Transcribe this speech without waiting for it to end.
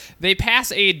they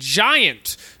pass a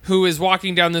giant who is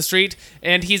walking down the street,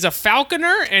 and he's a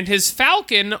falconer, and his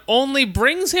falcon only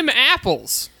brings him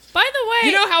apples. By the way...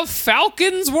 You know how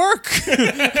falcons work? By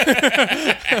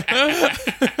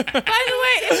the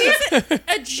way, if he's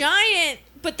a giant,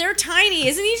 but they're tiny,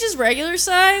 isn't he just regular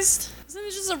sized? Isn't he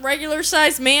just a regular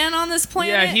sized man on this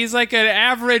planet? Yeah, he's like an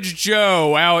average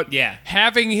Joe out Yeah.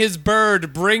 having his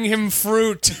bird bring him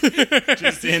fruit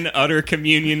Just in utter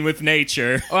communion with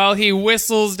nature. while he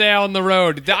whistles down the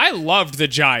road. I loved the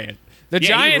giant. The Yeah, he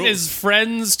giant rules. is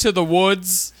friends to the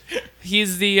woods.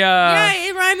 He's the Yeah,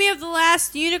 it reminded me of The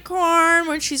Last Unicorn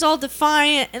when she's all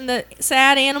defiant and the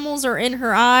sad animals are in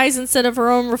her eyes instead of her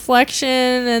own reflection.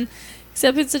 And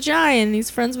except it's a giant and he's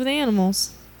friends with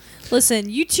animals. Listen,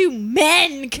 you two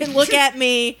men can look at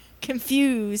me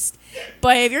confused,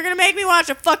 but if you're gonna make me watch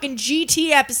a fucking GT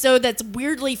episode that's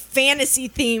weirdly fantasy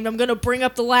themed, I'm gonna bring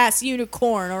up The Last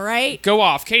Unicorn, alright? go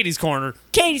off, Katie's Corner.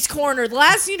 Katie's Corner, The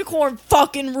Last Unicorn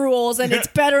fucking rules, and it's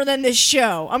better tthan this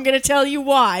show. I'm gonna tell you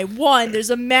why. 1, there's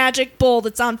a magic bull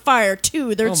that's on fire.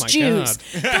 2, there's Oh my Jews.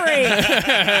 3,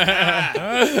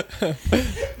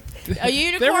 a There were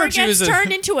unicorn gets Jews in-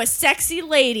 turned into a sexy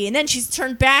lady, and then she's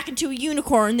turned back into a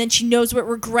unicorn, and then she knows what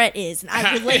regret is, and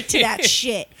I relate to that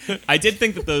shit. I did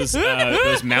think that those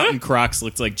mountain crocs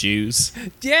looked like Jews.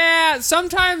 Yeah,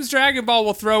 sometimes Dragon Ball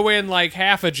will throw in like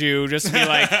half a Jew just to be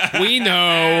like, we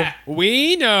know.